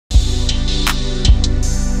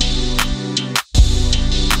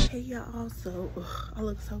y'all. So I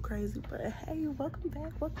look so crazy, but hey, welcome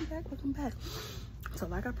back. So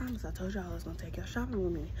like I promised, I told y'all I was gonna take y'all shopping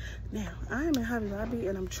with me. Now I am in Hobby Lobby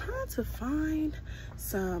and I'm trying to find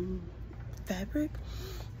some fabric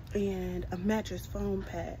and a mattress foam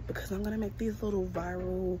pad because I'm gonna make these little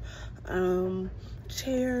viral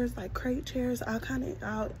chairs, like crate chairs. I'll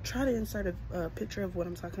try to insert a picture of what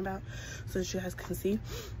I'm talking about so that you guys can see,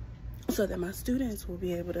 so that my students will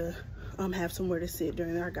be able to have somewhere to sit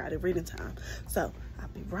during our guided reading time. So I'll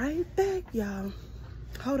be right back, y'all.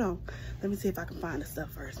 Hold on, let me see if I can find the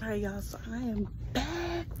stuff first. All right, y'all, so I am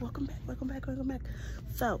back. Welcome back.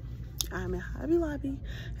 So I'm in Hobby Lobby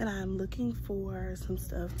and I'm looking for some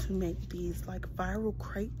stuff to make these like viral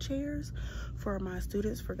crate chairs for my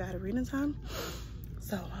students for guided reading time.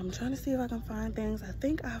 So I'm trying to see if I can find things. I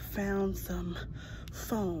think I found some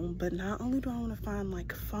foam, but not only do I want to find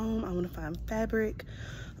like foam, I want to find fabric,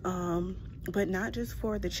 but not just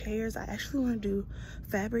for the chairs. I actually want to do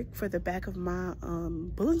fabric for the back of my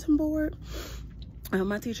bulletin board.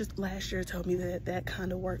 My teachers last year told me that that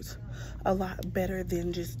kind of works a lot better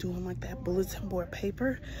than just doing like that bulletin board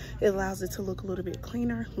paper. It allows it to look a little bit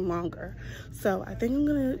cleaner, longer. So I think I'm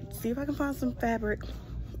gonna see if I can find some fabric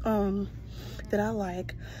that I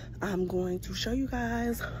like. I'm going to show you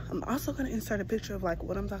guys. I'm also going to insert a picture of like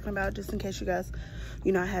what I'm talking about, just in case you guys,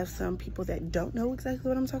 you know, I have some people that don't know exactly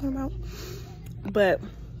what I'm talking about. But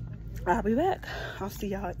I'll be back. I'll see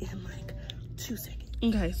y'all in like 2 seconds.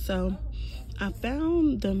 Okay, so I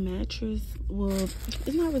found the mattress. Well,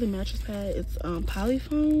 it's not really mattress pad, it's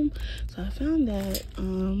polyfoam. So I found that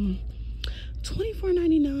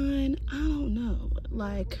 $24.99. I don't know,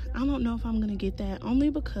 like I don't know if I'm gonna get that,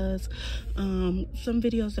 only because some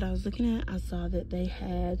videos that I was looking at, I saw that they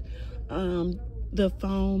had the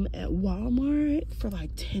foam at Walmart for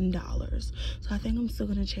like $10. So I think I'm still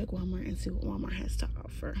gonna check Walmart and see what Walmart has to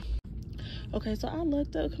offer. Okay, so I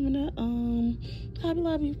looked up coming up Hobby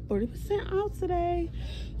Lobby 40% off today.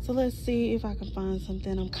 So let's see if I can find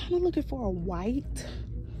something. I'm kind of looking for a white.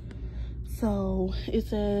 So it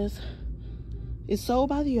says it's sold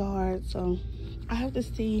by the yard, so I have to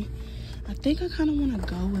see. I think I kind of want to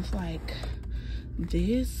go with like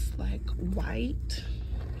this, like white.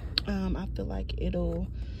 I feel like it'll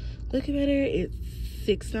look better. It's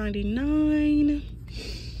 $6.99.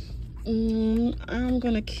 I'm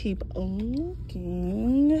gonna keep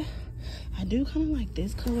looking. I do kind of like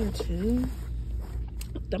this color too.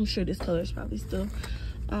 I'm sure this color is probably still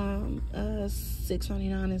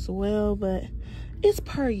 $6.99 as well, but it's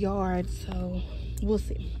per yard, so we'll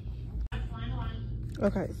see.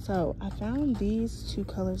 Okay, so I found these two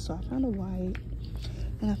colors. So I found a white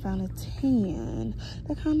and I found a tan.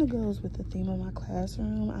 That kind of goes with the theme of my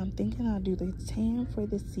classroom. I'm thinking I'll do the tan for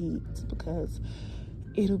the seats because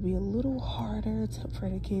it'll be a little harder for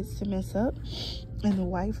the kids to mess up, and the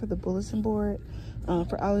white for the bulletin board,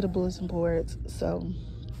 for all of the bulletin boards. So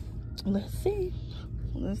let's see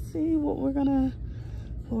what we're gonna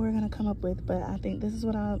come up with. But I think this is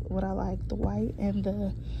what I like, the white and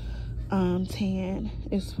the tan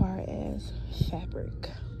as far as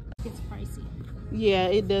fabric. It's pricey. Yeah,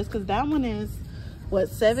 it does, because that one is what,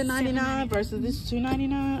 $7.99 versus this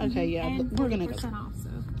 $2.99. Okay, yeah, and we're gonna go. Off, so.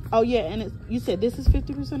 Oh yeah, and you said this is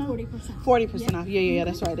 50% off? 40%. 40% off. Yeah,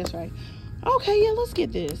 that's right. Okay, yeah, let's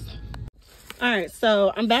get this. All right,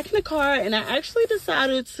 so I'm back in the car and I actually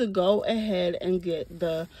decided to go ahead and get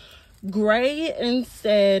the gray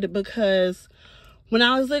instead, because when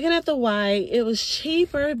I was looking at the white, it was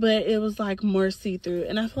cheaper, but it was like more see-through,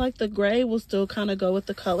 and I feel like the gray will still kind of go with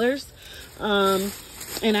the colors.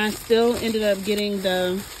 And I still ended up getting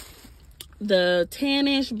the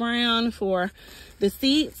tannish brown for the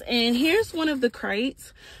seats. And here's one of the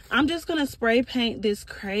crates. I'm just gonna spray paint this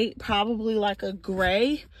crate probably like a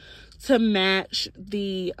gray to match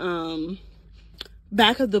the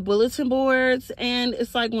back of the bulletin boards, and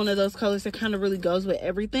it's like one of those colors that kind of really goes with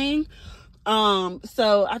everything.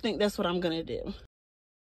 So I think that's what I'm gonna do.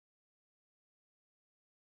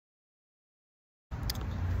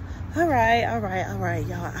 All right,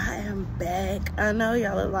 y'all, I am back. I know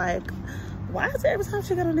y'all are like, why is every time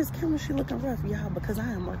she got on this camera she looking rough? Y'all, because I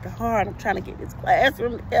am working hard. I'm trying to get this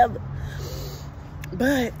classroom together.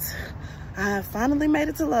 But I finally made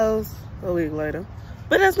it to Lowe's a week later.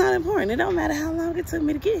 But that's not important. It don't matter how long it took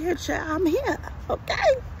me to get here, child. I'm here,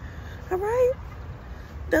 okay? All right?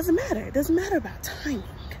 Doesn't matter. It doesn't matter about timing.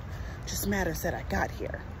 It just matters that I got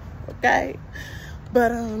here, okay?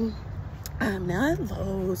 But I'm now at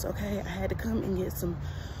Lowe's, okay? I had to come and get some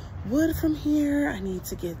wood from here. I need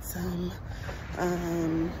to get some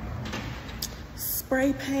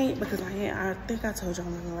spray paint because I think I told y'all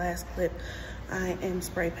in the last clip, I am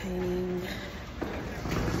spray painting. I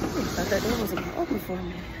thought that door wasn't gonna open for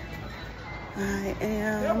me. I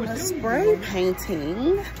am spray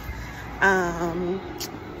painting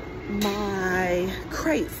my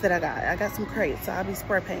crates that I got. I got some crates, so I'll be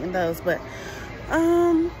spray painting those. But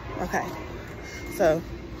okay, so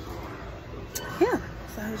yeah,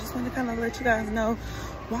 so I just want to kind of let you guys know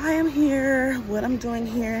why I'm here, what I'm doing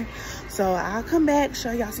here. So I'll come back,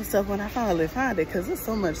 show y'all some stuff when I finally find it, because there's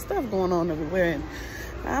so much stuff going on everywhere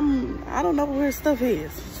and I don't know where stuff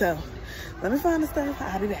is. So let me find the stuff.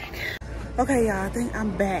 I'll be back. Okay, y'all, I think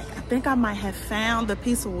I'm back. I think I might have found the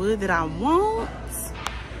piece of wood that I want.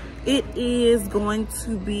 It is going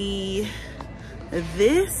to be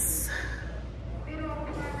this.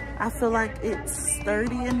 I feel like it's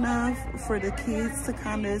sturdy enough for the kids to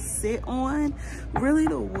kind of sit on. Really,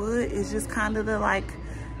 the wood is just kind of to like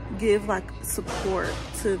give like support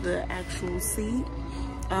to the actual seat.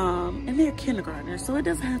 And they're kindergartners, so it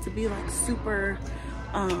doesn't have to be like super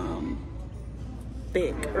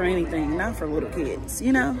thick or anything, not for little kids,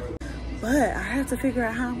 you know. But I have to figure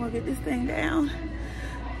out how I'm gonna get this thing down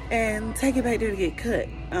and take it back there to get cut.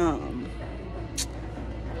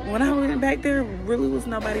 When I went back there, really was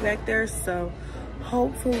nobody back there, so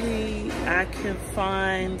hopefully I can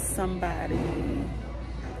find somebody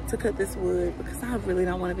to cut this wood, because I really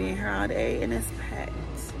don't want to be in here all day and it's packed.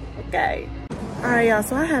 Okay, all right, y'all,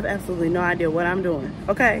 so I have absolutely no idea what I'm doing.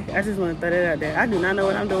 Okay, I just want to throw that out there. I do not know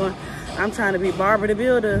what I'm doing. I'm trying to be Barbara the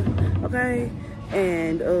Builder, okay,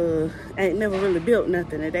 and ain't never really built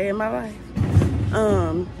nothing a day in my life.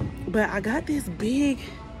 But I got this big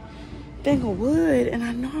thing of wood and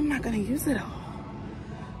I know I'm not gonna use it all.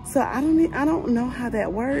 So I don't know how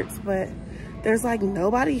that works, but there's like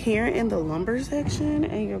nobody here in the lumber section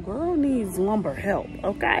and your girl needs lumber help,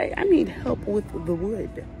 okay? I need help with the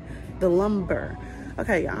wood, the lumber.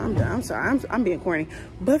 Okay, y'all, I'm done. I'm sorry, I'm being corny,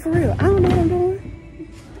 but for real, I don't know what I'm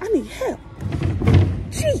doing. I need help.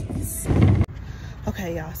 Jeez.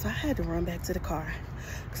 Okay, y'all, so I had to run back to the car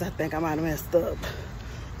because I think I might have messed up.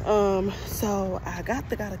 So I got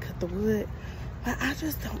the guy to cut the wood, but I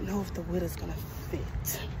just don't know if the wood is gonna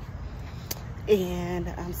fit. And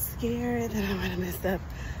I'm scared that I might have messed up.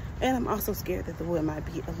 And I'm also scared that the wood might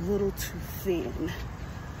be a little too thin.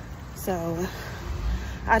 So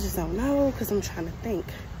I just don't know, because I'm trying to think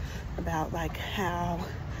about like how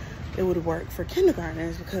it would work for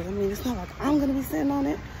kindergartners, because I mean, it's not like I'm gonna be sitting on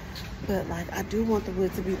it, but like I do want the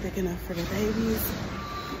wood to be thick enough for the babies.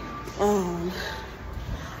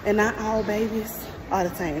 And not all babies are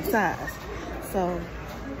the same size. So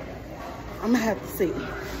I'm gonna have to see.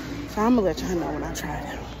 So I'm gonna let y'all know when I try it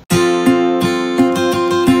out.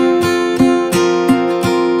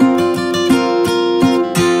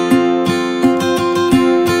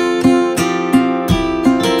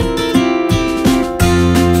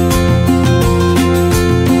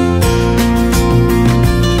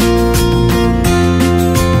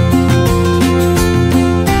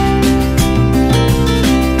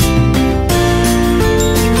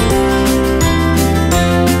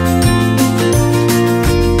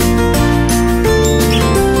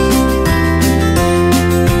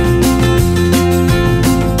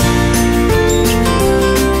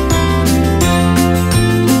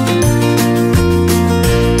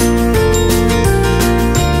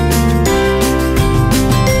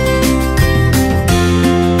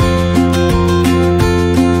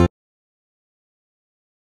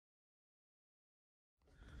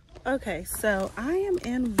 Okay, so I am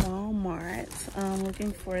in Walmart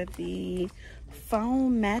looking for the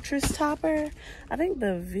foam mattress topper. I think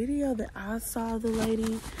the video that I saw, the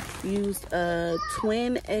lady used a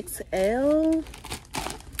twin XL,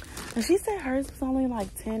 and she said hers was only like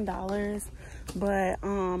 $10, but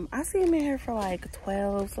I see them in here for like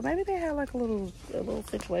 $12, so maybe they had like a little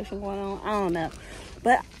situation going on. I don't know,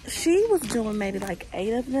 but she was doing maybe like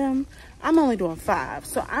 8 of them. I'm only doing 5,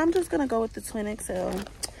 so I'm just gonna go with the twin XL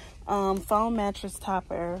foam mattress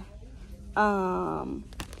topper.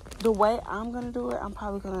 The way I'm gonna do it, I'm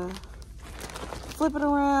probably gonna flip it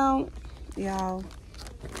around. Y'all,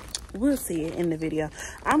 we'll see it in the video.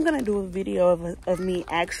 I'm gonna do a video of me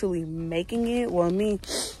actually making it. Well, me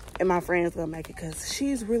and my friend's gonna make it, because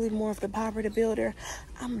she's really more of the Barbara the Builder.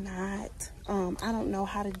 I'm not. I don't know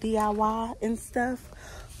how to DIY and stuff,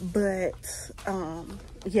 but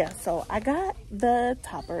yeah, so I got the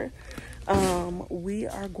topper. We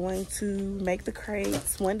are going to make the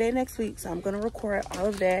crates one day next week, so I'm going to record all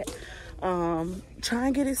of that, try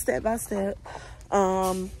and get it step by step,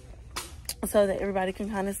 so that everybody can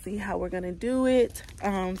kind of see how we're going to do it.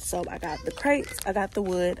 So I got the crates, I got the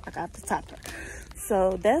wood, I got the topper.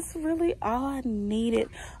 So that's really all I needed.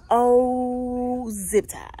 Oh, zip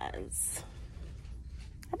ties.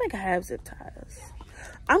 I think I have zip ties.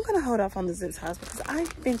 I'm gonna hold off on the zip ties because I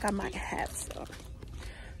think I might have some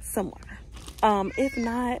somewhere. If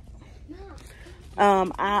not,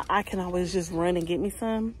 I can always just run and get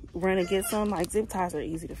some. Like, zip ties are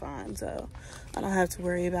easy to find, so I don't have to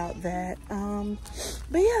worry about that.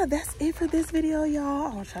 But yeah, that's it for this video,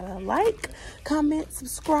 y'all. I want y'all to like, comment,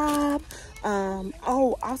 subscribe.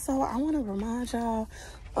 Oh, also, I want to remind y'all,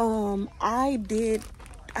 I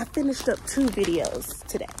finished up 2 videos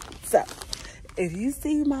today. So if you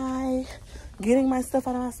see my getting my stuff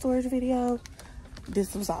out of my storage video,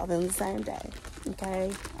 this was all in the same day.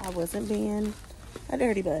 Okay, I wasn't being a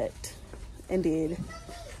dirty butt and did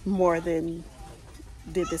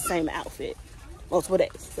the same outfit multiple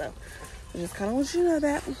days. So I just kind of want you to know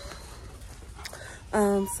that.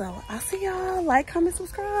 So I'll see y'all. Like, comment,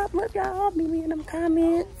 subscribe. Love y'all. Meet me in them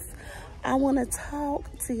comments. I want to talk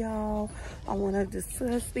to y'all. I want to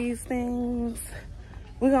discuss these things.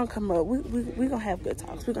 We're gonna come up. We're gonna have good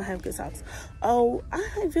talks. We're gonna have good talks. Oh, I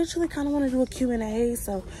eventually kind of want to do a Q&A,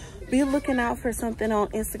 so be looking out for something on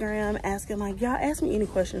Instagram asking, like, y'all ask me any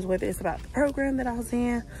questions, whether it's about the program that I was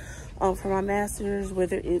in for my master's,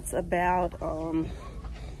 whether it's about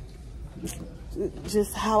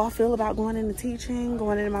just how I feel about going into teaching,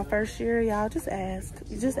 going into my first year. Y'all just ask.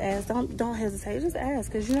 Just ask. Don't hesitate. Just ask,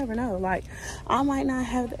 because you never know. Like, I might not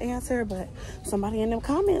have the answer, but somebody in them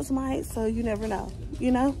comments might, so you never know,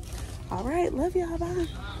 you know? All right, love y'all. Bye.